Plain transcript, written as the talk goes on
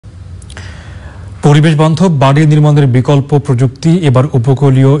পরিবেশ বান্ধব বাড়ি নির্মাণের বিকল্প প্রযুক্তি এবার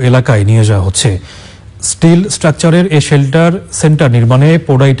উপকূলীয় এলাকায় নিয়ে যাওয়া হচ্ছে। স্টিল স্ট্রাকচারের এই শেল্টার সেন্টার নির্মাণে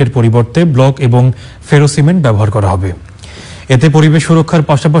পোড়াইটের পরিবর্তে ব্লক এবং ফেরোসিমেন্ট ব্যবহার করা হবে। এতে পরিবেশ সুরক্ষার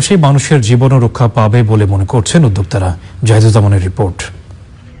পাশাপাশি মানুষের জীবনও রক্ষা পাবে বলে মনে করছেন উদ্যোক্তারা। জাহিদুজ্জামানের রিপোর্ট।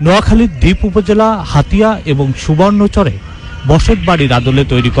 নোয়াখালীর দ্বীপ উপজেলা হাতিয়া এবং সুবর্ণচরে বসত বাড়ির আদলে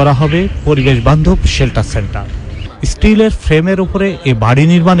তৈরি করা হবে পরিবেশ বান্ধব শেল্টার সেন্টার। স্টিলের ফ্রেমের উপরে এ বাড়ি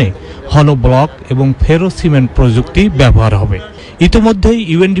নির্মাণে হলো ব্লক এবং ফেরো সিমেন্ট প্রযুক্তি ব্যবহার হবে। ইতিমধ্যেই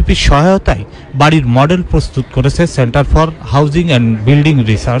ইউএনডিপির সহায়তায় বাড়ির মডেল প্রস্তুত করেছে centre for housing and building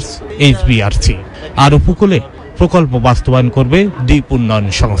research HBRC। আর উপকূলে প্রকল্প বাস্তবায়ন করবে দ্বীপ উন্নয়ন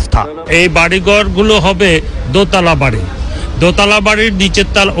সংস্থা। এই বাড়িঘরগুলো হবে দোতলা বাড়ি। দোতলা বাড়ির নিচের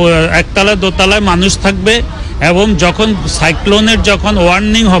একতলা দোতলায় মানুষ থাকবে এবং যখন সাইক্লোনের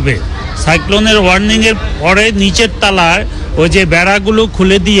ওয়ার্নিং হবে, সাইক্লোনের ওয়ার্নিংয়ের পরে নিচের তলায় ওই যে বেড়াগুলো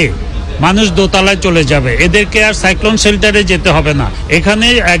খুলে দিয়ে মানুষ দোতলায় চলে যাবে। এদেরকে আর সাইক্লোন শেল্টারে যেতে হবে না। এখানে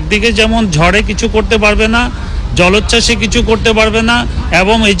একদিকে যেমন ঝড়ে কিছু করতে পারবে না, জলোচ্ছ্বাসে কিছু করতে পারবে না,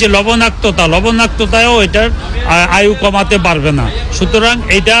 এবং এই যে লবণাক্ততায়ও এটার আয়ু কমাতে পারবে না। সুতরাং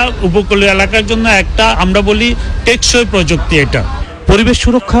এটা উপকূলীয় এলাকার জন্য একটা আমরা বলি টেকসই প্রযুক্তি। এটা পরিবেশ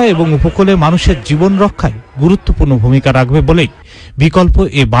সুরক্ষা এবং উপকূলে মানুষের জীবন রক্ষায় গুরুত্বপূর্ণ ভূমিকা রাখবে বলেই বিকল্প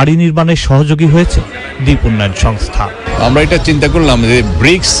এ বাড়ি নির্মাণে সহযোগী হয়েছে দ্বীপ উন্নয়ন সংস্থা। আমরা এটা চিন্তা করলাম যে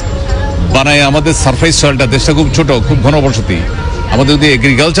ব্রিক্স বানায় আমাদের সারফেস সয়েলটা, দেশটা খুব ছোট, খুব ঘনবসতি, আমাদের যদি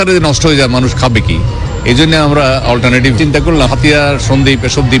এগ্রিকালচারে নষ্ট হয়ে যায় মানুষ খাবে কি? এই জন্য আমরা অল্টারনেটিভ চিন্তা করলাম। হাতিয়ার সন্দ্বীপ,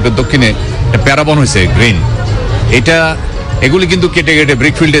 এসব দ্বীপের দক্ষিণে প্যারাবন হয়েছে গ্রিন, এগুলি কিন্তু কেটে কেটে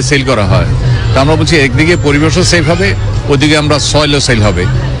ব্রিকফিল্ডে সেল করা হয়। তা আমরা বলছি একদিকে পরিবেশও সেফ হবে, ওদিকে আমরা সয়েলও সেল হবে,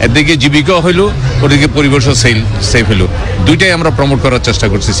 একদিকে জীবিকাও হইল, ওদিকে পরিবেশও সেফ হইল। দুইটাই আমরা প্রমোট করার চেষ্টা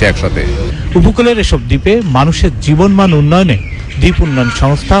করছি একসাথে। উপকূলের এসব দ্বীপে মানুষের জীবনমান উন্নয়নে দ্বীপ উন্নয়ন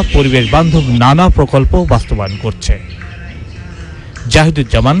সংস্থা পরিবেশ বান্ধব নানা প্রকল্প বাস্তবায়ন করছে।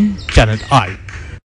 Zahiduzzaman, channel I.